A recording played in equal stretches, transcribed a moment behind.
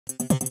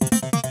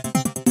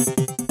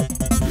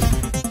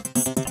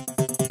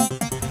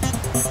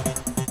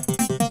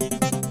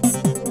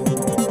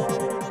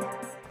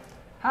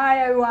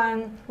Hi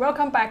everyone,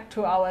 welcome back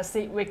to our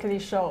SIG Weekly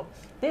Show.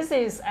 This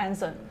is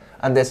Anson.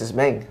 And this is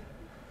Ming.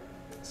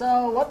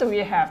 So what do we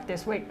have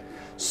this week?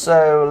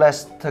 So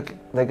let's take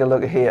a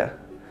look here.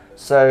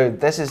 So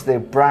this is the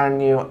brand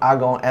new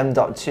Argon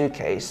M.2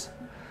 case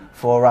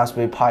for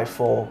Raspberry Pi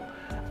 4.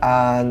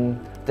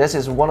 And this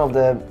is one of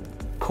the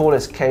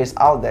coolest case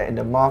out there in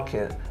the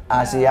market,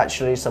 as it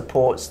actually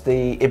supports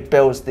it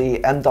builds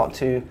the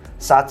M.2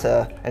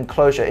 SATA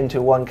enclosure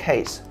into one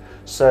case.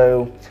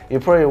 So you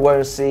probably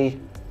won't see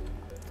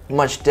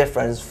much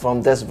difference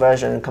from this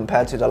version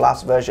compared to the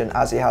last version,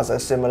 as it has a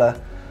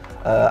similar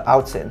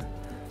outing.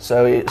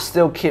 So it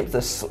still keeps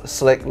the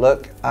slick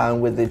look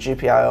and with the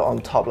GPIO on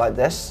top like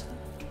this,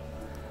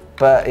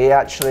 but it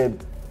actually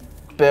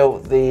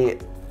built the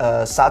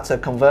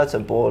SATA converter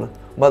board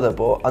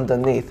motherboard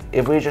underneath.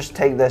 If we just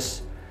take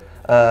this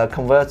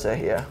converter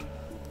here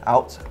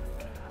out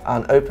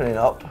and open it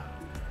up,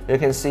 you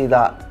can see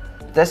that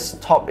this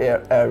top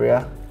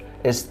area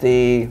is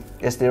the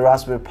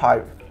Raspberry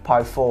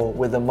Pi 4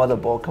 with the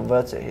motherboard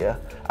converter here,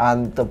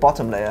 and the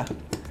bottom layer,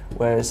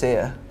 where it's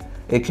here,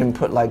 it can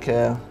put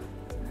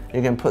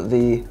you can put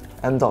the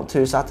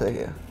M.2 SATA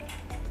here,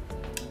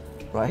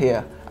 right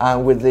here,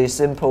 and with the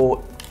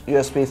simple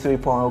USB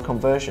 3.0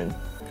 conversion,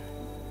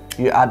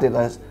 you added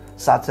a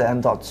SATA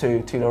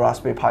M.2 to the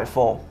Raspberry Pi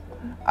 4,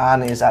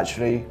 and it's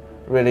actually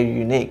really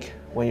unique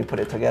when you put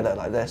it together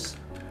like this.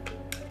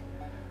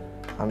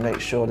 And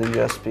make sure the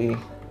USB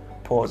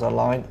ports are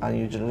aligned, and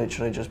you just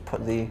literally just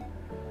put the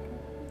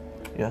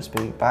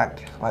USB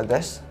back like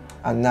this,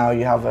 and now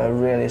you have a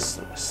really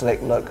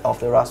slick look of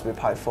the Raspberry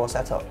Pi 4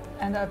 setup.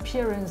 And the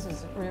appearance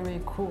is really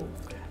cool.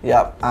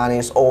 Yep, and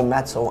it's all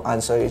metal,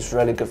 and so it's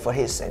really good for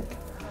heatsink.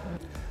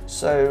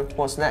 So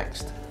what's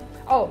next?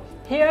 Oh,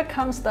 here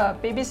comes the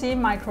BBC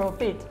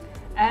Microbit.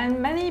 And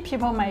many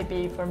people may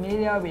be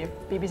familiar with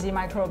BBC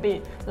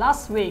Microbit.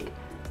 Last week,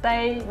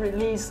 they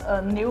released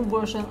a new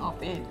version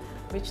of it,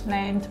 which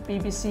named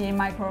BBC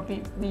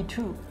Microbit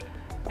V2.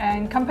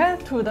 And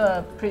compared to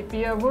the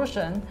previous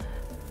version,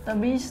 the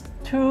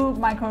V2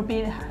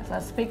 Microbit has a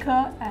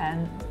speaker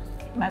and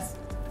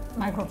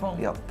microphone.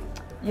 Yep.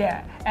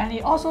 Yeah, and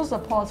it also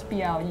supports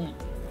BLE.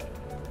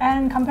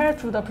 And compared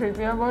to the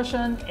previous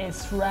version,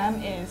 its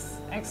RAM is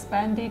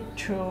expanded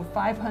to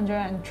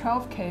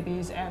 512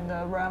 KB and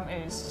the RAM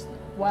is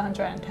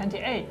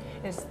 128.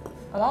 It's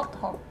a lot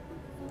of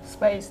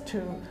space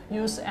to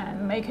use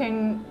and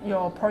making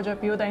your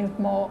project building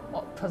more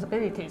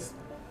possibilities.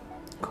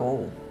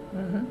 Cool.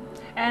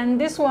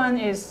 And this one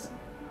is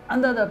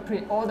under the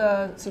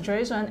pre-order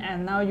situation,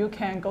 and now you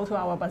can go to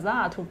our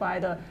bazaar to buy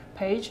the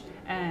page,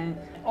 and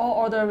all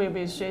order will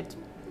be shipped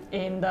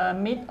in the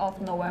mid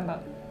of November.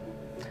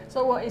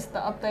 So what is the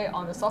update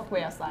on the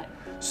software side?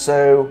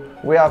 So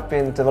we have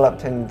been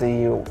developing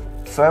the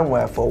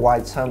firmware for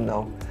wide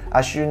terminal.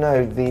 As you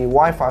know, the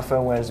Wi-Fi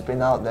firmware has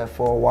been out there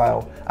for a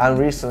while, and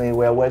recently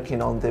we're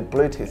working on the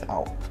Bluetooth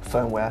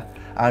firmware.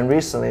 And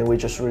recently we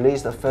just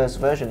released the first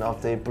version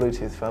of the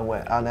Bluetooth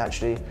firmware, and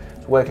actually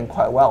it's working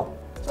quite well.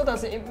 So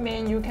does it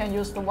mean you can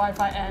use the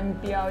Wi-Fi and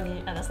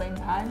BLE at the same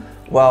time?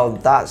 Well,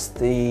 that's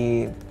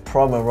the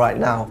problem right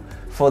now.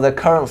 For the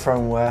current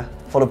firmware,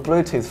 for the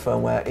Bluetooth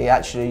firmware, it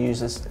actually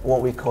uses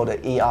what we call the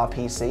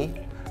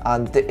eRPC,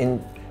 and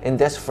in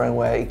this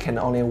firmware it can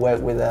only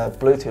work with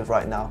Bluetooth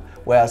right now,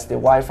 whereas the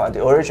Wi-Fi,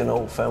 the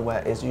original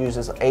firmware,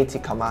 uses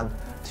AT command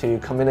to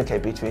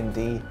communicate between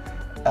the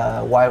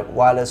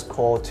wireless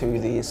core to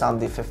the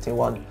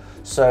SAMD51.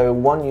 So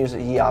one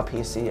uses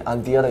eRPC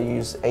and the other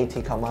uses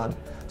AT command.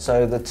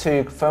 So the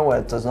two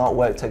firmware does not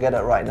work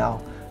together right now.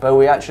 But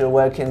we actually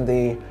work in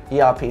the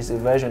eRPC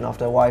version of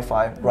the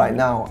Wi-Fi right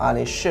now, and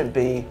it should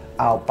be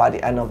out by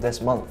the end of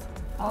this month.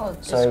 Oh,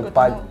 that's so good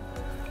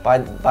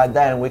by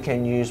then we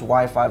can use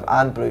Wi-Fi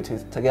and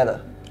Bluetooth together.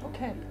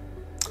 Okay.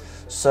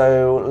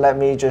 So let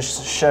me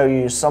just show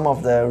you some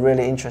of the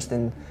really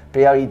interesting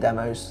BLE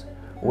demos,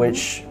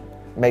 which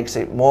makes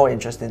it more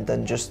interesting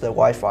than just the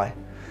Wi-Fi.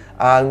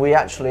 And we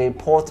actually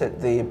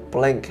ported the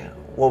Blynk,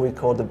 what we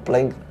call the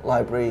Blynk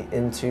library,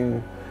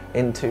 into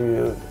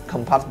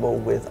compatible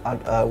with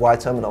wide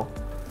terminal.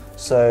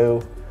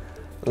 So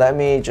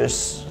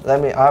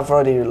I've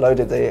already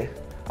loaded the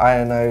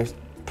INO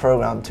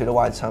program to the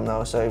wide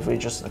terminal, so if we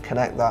just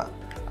connect that,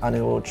 and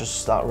it will just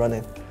start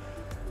running.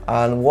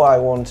 And what I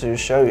want to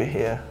show you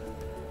here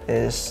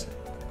is,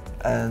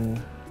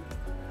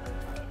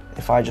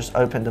 if I just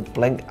open the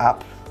Blynk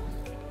app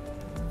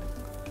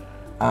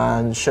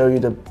and show you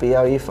the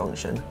BLE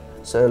function.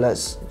 So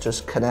let's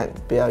just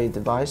connect BLE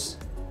device,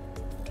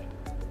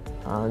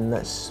 and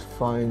let's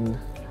find,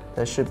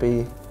 there should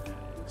be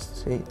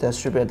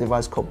a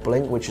device called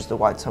Blynk, which is the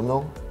wide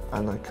terminal,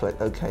 and I click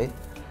OK,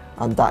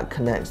 and that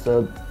connects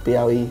the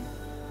BLE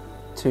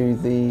to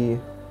the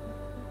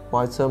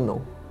wide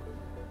terminal.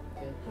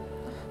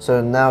 So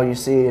now you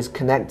see it's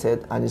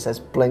connected, and it says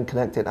Blynk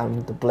connected,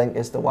 and the Blynk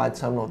is the wide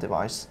terminal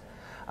device.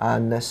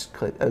 And let's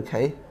click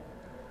OK.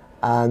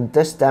 And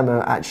this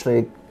demo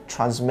actually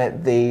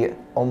transmit the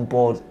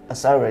onboard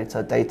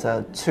accelerator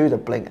data to the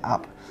Blynk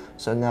app.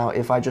 So now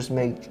if I just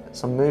make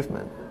some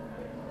movement,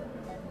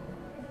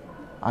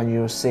 and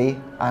you'll see,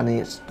 and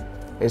it's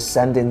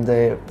sending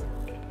the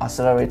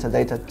accelerator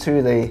data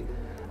to the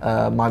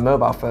my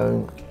mobile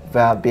phone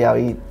via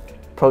BLE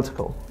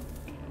protocol.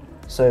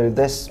 So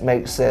this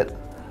makes it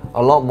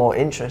a lot more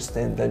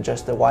interesting than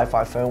just the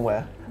Wi-Fi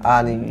firmware,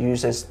 and it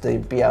uses the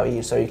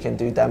BLE, so you can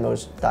do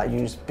demos that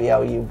use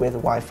BLE with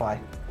Wi-Fi.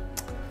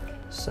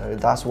 So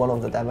that's one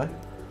of the demo.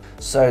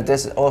 So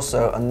this is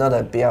also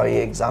another BLE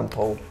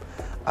example,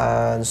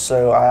 and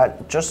so I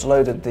just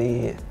loaded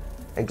the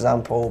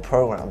example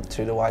program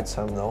to the white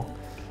terminal.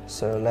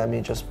 So let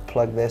me just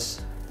plug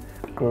this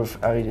groove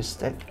LED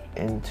stick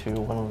into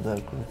one of the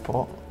groove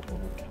port,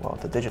 well,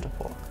 the digital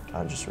port,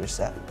 and just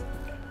reset.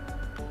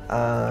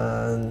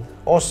 And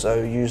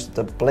also use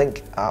the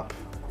Blynk app.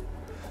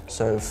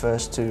 So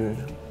first to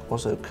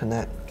also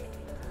connect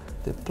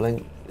the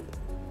Blynk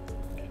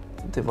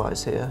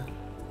device here.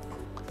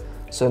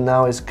 So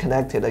now it's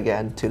connected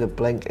again to the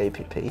Blynk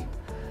app.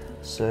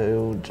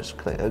 So just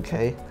click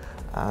OK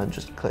and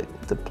just click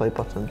the play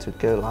button to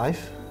go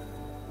live.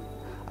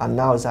 And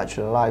now it's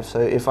actually live. So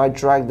if I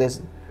drag this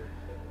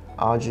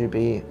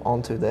RGB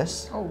onto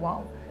this, oh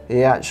wow,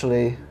 it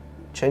actually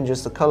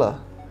changes the color.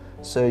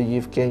 So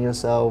you've gained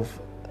yourself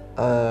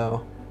a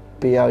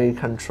BLE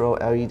control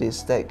LED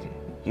stick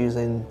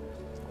using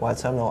white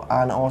terminal,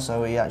 and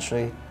also it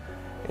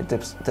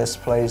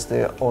displays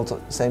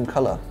the same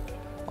color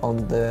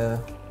on the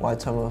white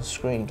terminal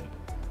screen.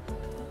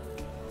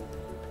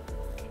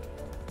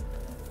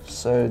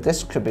 So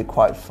this could be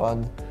quite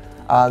fun,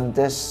 and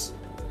this,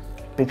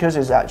 because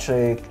it's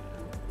actually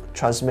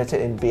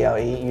transmitted in BLE,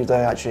 you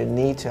don't actually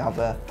need to have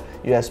a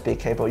USB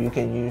cable. You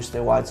can use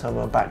the white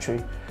terminal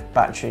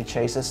battery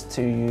chasers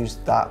to use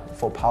that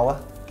for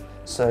power.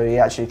 So it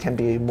actually can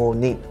be more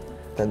neat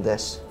than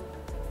this.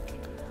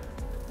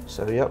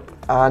 So yep,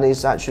 and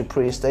it's actually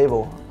pretty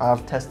stable.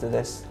 I've tested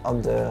this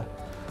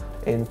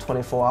in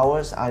 24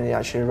 hours, and it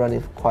actually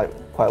running quite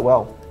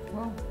well.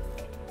 Wow.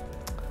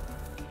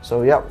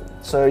 So yep,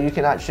 so you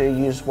can actually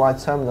use white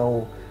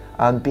terminal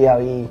and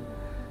BLE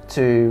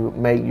to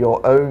make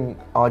your own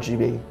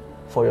RGB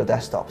for your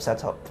desktop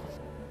setup.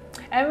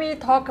 And we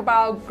talked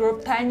about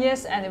Group 10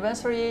 years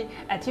anniversary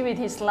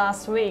activities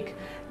last week,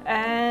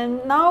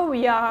 and now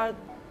we are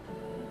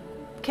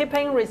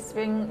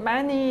receiving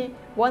many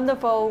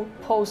wonderful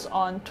posts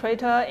on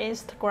Twitter,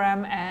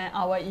 Instagram, and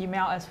our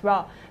email as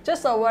well.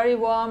 Just a very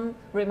warm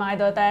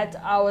reminder that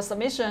our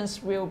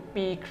submissions will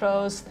be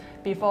closed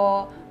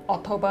before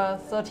October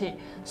 30.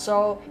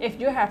 So if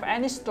you have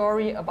any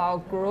story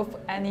about group,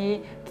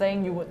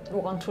 anything you would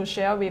want to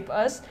share with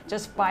us,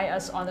 just find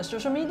us on the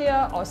social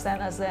media or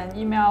send us an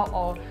email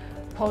or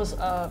post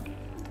a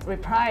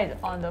reply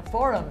on the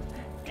forum.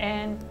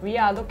 And we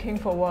are looking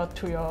forward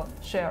to your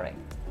sharing.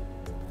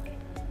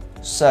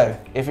 So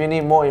if you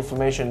need more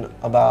information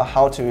about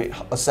how to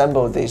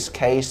assemble this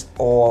case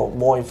or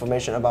more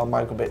information about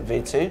Microbit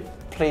V2,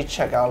 please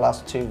check our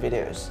last 2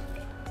 videos.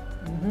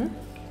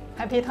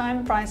 Happy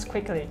time flies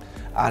quickly.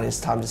 And it's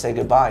time to say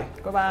goodbye.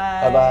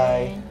 Goodbye.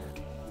 Bye-bye.